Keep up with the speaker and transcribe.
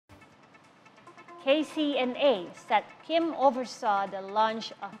KCNA said Kim oversaw the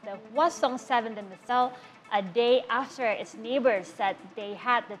launch of the Hwasong-7 missile a day after its neighbors said they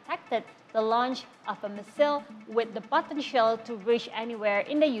had detected the launch of a missile with the potential to reach anywhere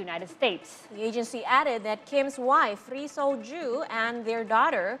in the United States. The agency added that Kim's wife, Ri Sol-ju, and their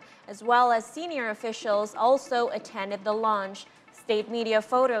daughter, as well as senior officials, also attended the launch. State media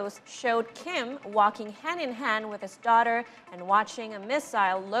photos showed Kim walking hand-in-hand with his daughter and watching a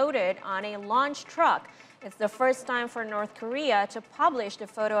missile loaded on a launch truck. It's the first time for North Korea to publish the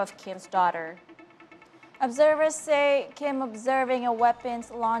photo of Kim's daughter. Observers say Kim observing a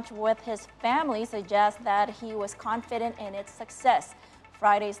weapons launch with his family suggests that he was confident in its success.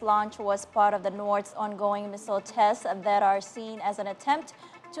 Friday's launch was part of the North's ongoing missile tests that are seen as an attempt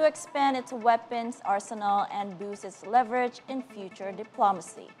to expand its weapons arsenal and boost its leverage in future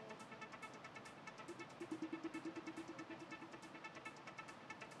diplomacy.